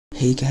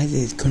Hey guys,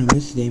 it's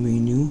Columbus. Today we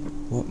knew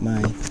what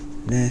my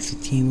fantasy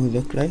team will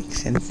look like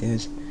since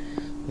there's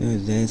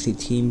fantasy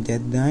team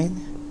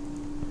deadline.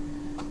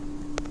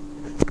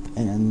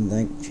 And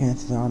like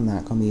chances are I'm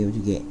not gonna be able to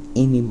get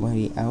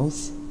anybody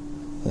else.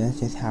 So let's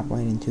just hop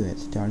right into it.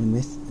 Starting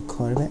with the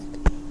quarterback,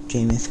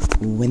 Jameis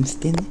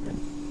Winston.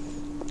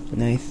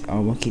 Nice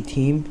all-rookie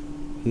team.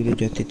 Who's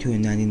adjusted to a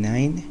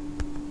 99.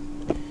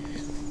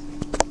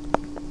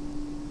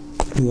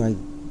 Who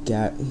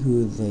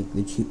was like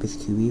the cheapest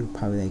QB,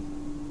 probably like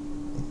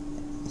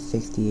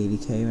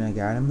 60-80K when I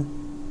got him.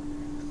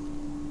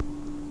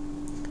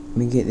 Let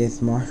me get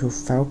this Marshall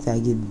Falk that I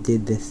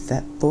did the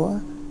set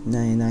for,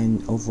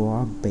 99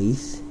 overall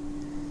base.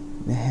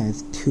 That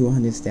has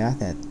 200 stats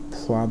that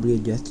probably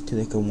adjusted to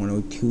like a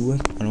 102 or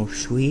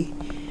 103.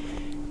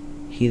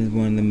 He's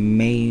one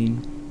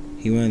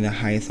of the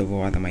highest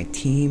overall on my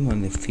team,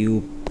 one of the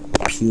few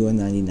pure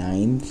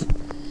 99s.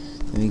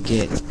 Let me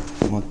get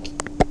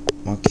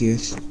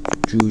Marcus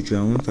Drew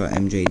Jones or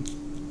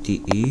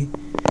MJDE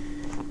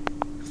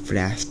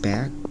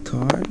flashback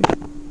card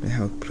that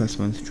has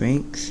 +1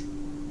 strengths.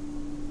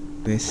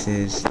 This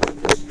is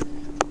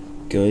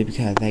good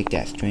because I like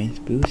that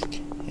strength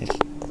boost. It's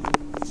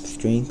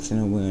strengths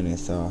and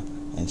awareness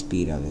and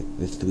speed are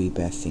the three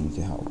best things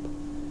to help.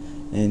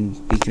 And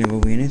speaking of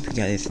awareness, we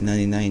got this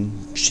 99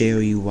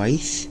 Sherry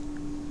Weiss,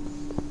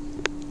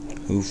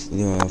 who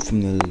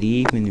from the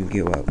league. When you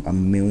get a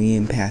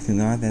million passing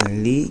yards in the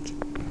league,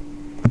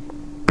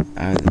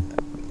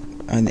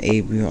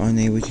 we are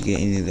unable to get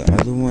any of the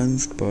other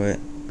ones, but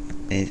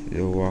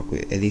it'll walk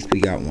with. At least we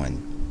got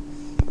one.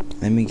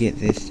 Let me get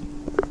this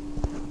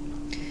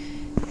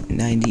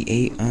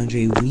 98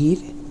 Andre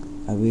Reed.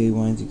 I really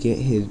wanted to get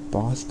his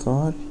boss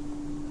card,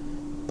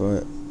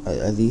 but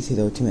at least his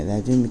ultimate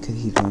legend,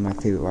 because he's one of my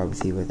favorite wide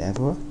receivers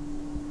ever.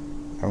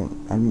 I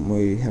don't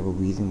really have a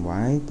reason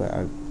why, but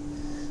I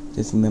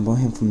just remember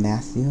him from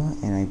last year,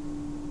 and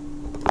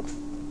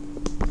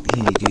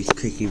he just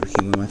quickly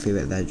became one of my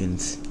favorite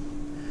legends.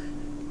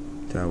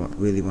 So I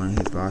really wanted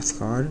his boss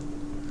card.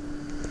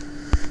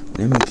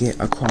 Let me get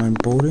a Quan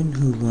Bolden,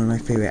 who's one of my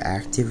favorite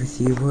active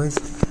receivers.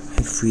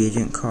 His free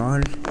agent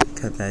card,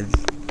 because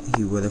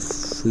he was a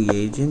free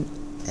agent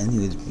and he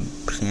was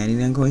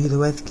planning on going to the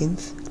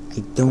Redskins. I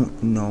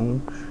don't know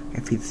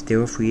if he's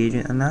still a free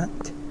agent or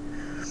not,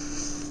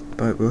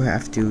 but we'll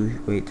have to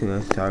wait till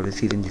the start of the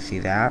season to see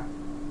that.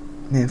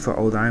 And then for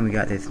O-line, we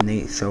got this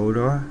Nate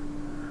Solder,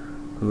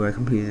 who I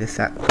completed a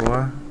set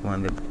for,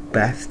 one of the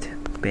best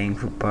bang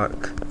for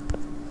buck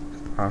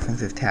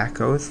offensive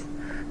tackles.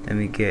 Then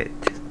we get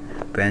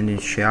Brandon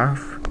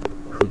Scherf,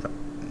 who's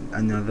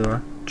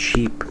another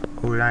cheap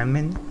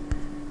O-lineman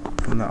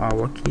from the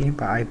all-rookie,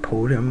 but I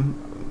pulled him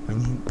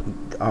when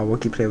the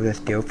all-rookie players are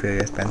still very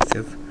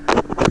expensive.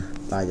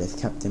 But I just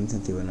kept him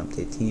since he went up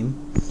to the team.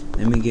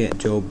 Then we get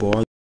Joe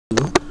Borg,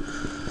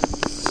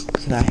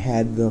 because I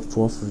had the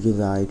 4th of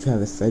July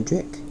Travis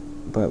Frederick,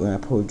 but when I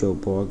pulled Joe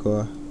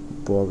Borger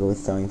was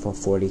selling for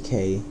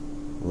 40K,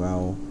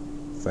 well,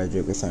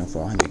 Frederick was selling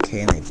for 100K,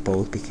 and they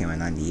both became a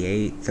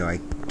 98, so I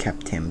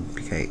kept him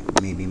because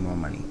it made me more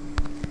money.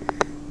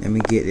 Then we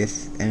get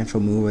this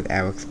NFL move with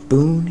Alex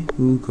Boone,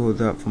 who goes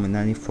up from a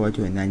 94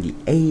 to a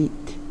 98,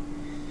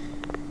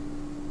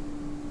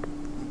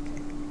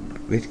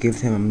 which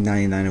gives him a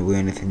 99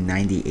 awareness and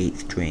 98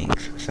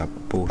 strength, which are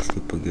both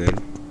super good.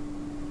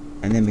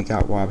 And then we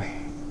got Rob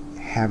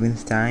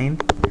Havenstein,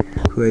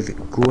 who has a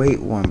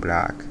great one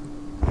block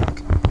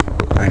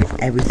on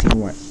every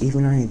single one.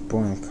 Even on his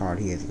bonus card,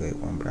 he has a great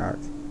one block.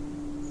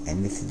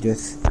 And this is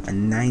just a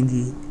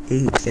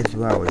 98 as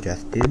well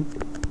adjusted.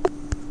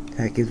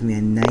 That gives me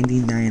a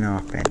 99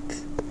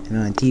 offense. And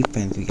on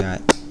defense, we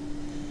got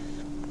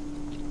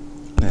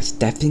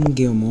Stephen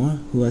Gilmore,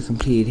 who I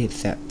completed his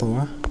set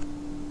for,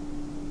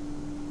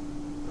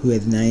 who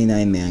has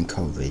 99 man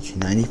coverage,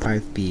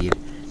 95 speed.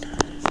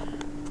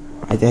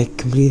 I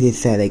completed his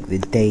set like the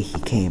day he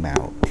came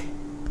out.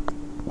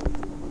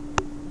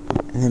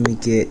 And then we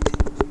get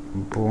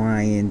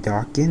Brian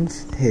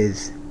Dawkins,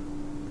 his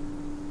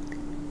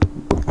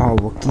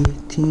all-rookie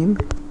team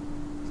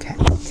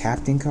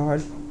captain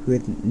card, who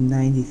has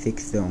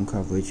 96 zone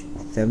coverage,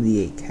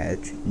 78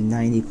 catch,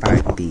 95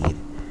 speed,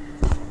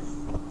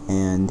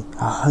 and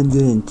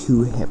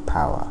 102 hit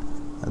power.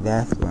 Now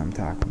that's what I'm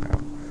talking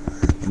about.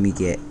 Let me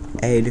get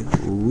Ed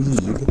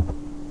Reed,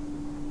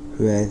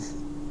 who has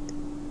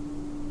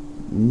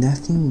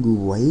nothing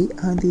great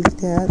on these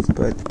stats,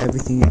 but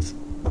everything is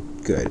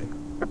good,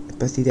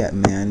 especially that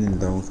man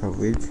and zone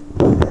coverage.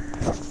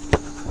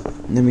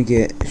 Let me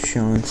get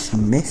Sean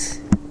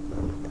Smith,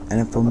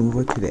 NFL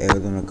mover to the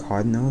Arizona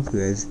Cardinals, who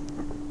has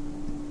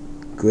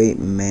great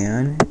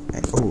man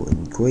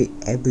and great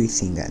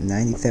everything. That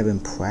 97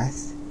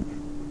 press.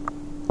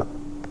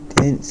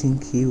 Didn't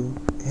think he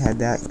had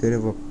that good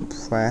of a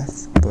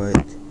press, but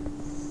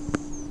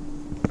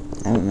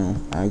I don't know.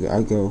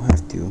 I go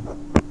have to.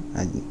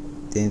 I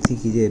didn't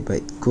think he did,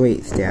 but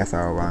great stats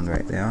all around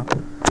right there.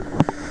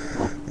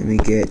 Let me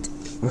get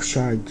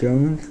Rashad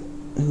Jones,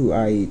 who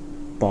I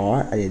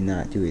bought. I did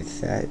not do his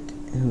set.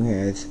 Who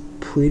has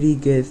pretty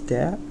good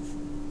stats,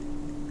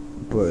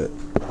 but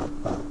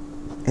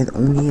it's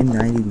only a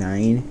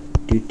 99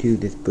 due to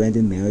this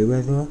Brandon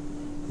Merriweather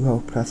who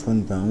held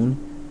 +1 zone.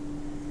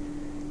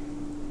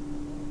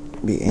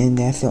 And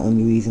that's the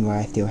only reason why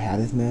I still have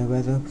this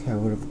Merriweather, because I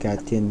would have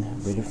gotten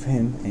rid of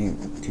him and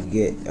to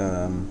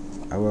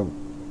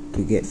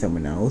get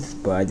someone else,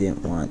 but I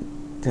didn't want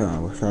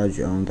Rashad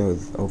Jones or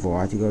his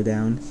overall to go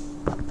down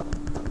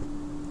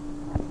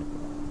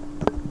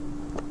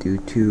due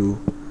to,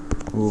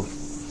 well,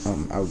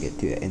 I'll get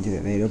to that into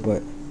that later.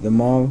 But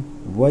Jamal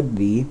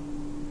Woodley,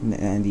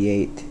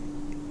 98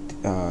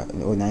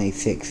 or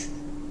 96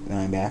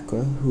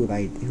 linebacker, who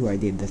I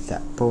did the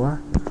set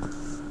for.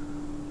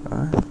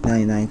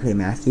 99 Clay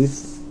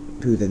Matthews,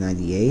 who's a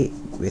 98,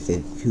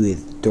 who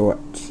is dirt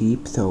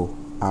cheap, so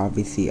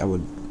obviously I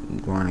would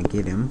want to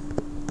get him.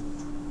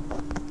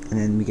 And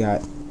then we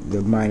got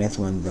the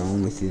 -1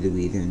 zone, which is the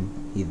reason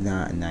he's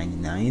not a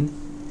 99.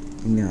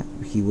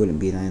 He wouldn't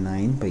be a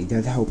 99, but he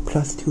does have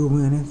 +2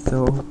 awareness,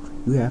 so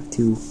you have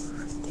to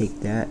take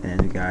that. And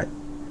then we got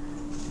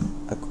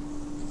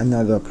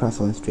another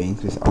 +1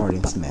 strength with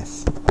Arden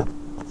Smith.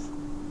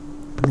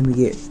 And then we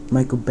get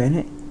Michael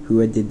Bennett,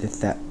 who I did the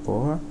set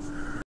for,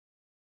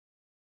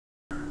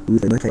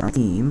 who's a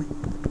team.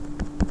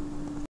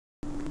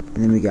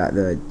 And then we got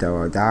the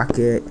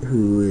Dockett,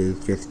 who is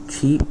just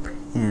cheap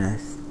and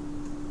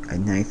a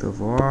nice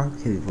overall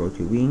because he's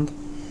rotary wing.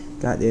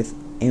 Got this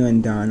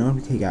Aaron Donald,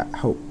 because he got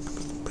hope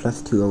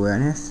 +2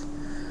 awareness.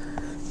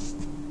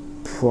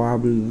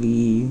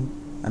 Probably,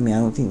 I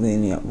don't think they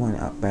any one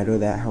up better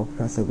that help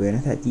plus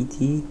awareness at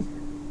DT.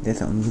 That's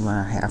the only one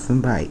I have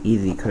him, but I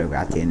easily could have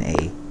gotten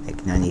a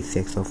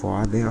 96 so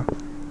far there.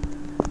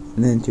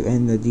 And then to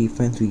end the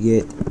defense, we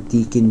get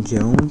Deacon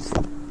Jones,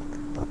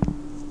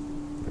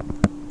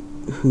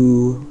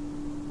 who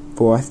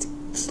forced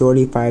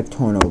 35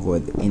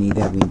 turnovers in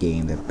 11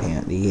 games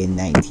apparently in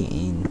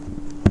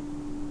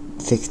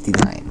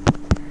 1969.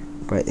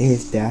 But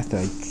his stats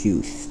are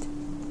juiced.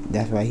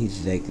 That's why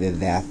he's like the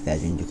last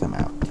legend to come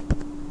out.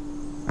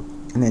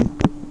 And then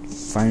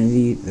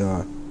finally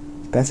the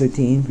special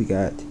teams, we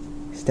got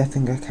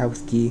Stephen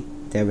Gakowski,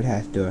 David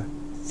Hester,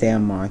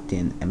 Sam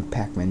Martin, and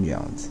Pac-Man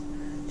Jones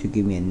to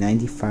give me a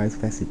 95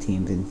 special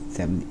teams and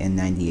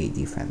 98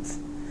 defense.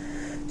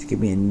 To give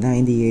me a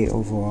 98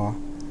 overall,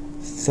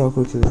 so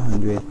close to the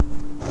 100.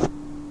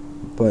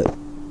 But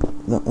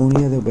the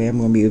only other way I'm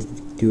going to be able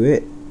to do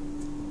it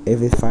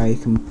is if I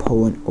can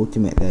pull an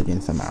ultimate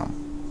legend somehow.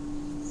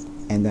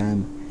 And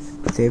I'm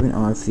saving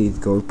all of these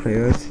gold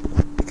players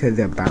because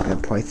the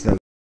prices are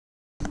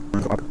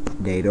up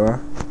later.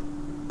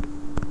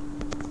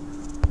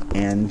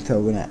 And so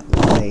when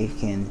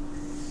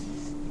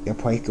the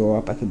price go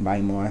up, I can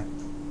buy more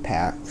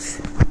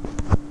packs.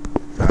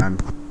 So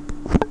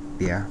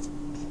yeah.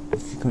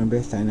 This is gonna be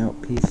a sign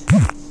out. Peace.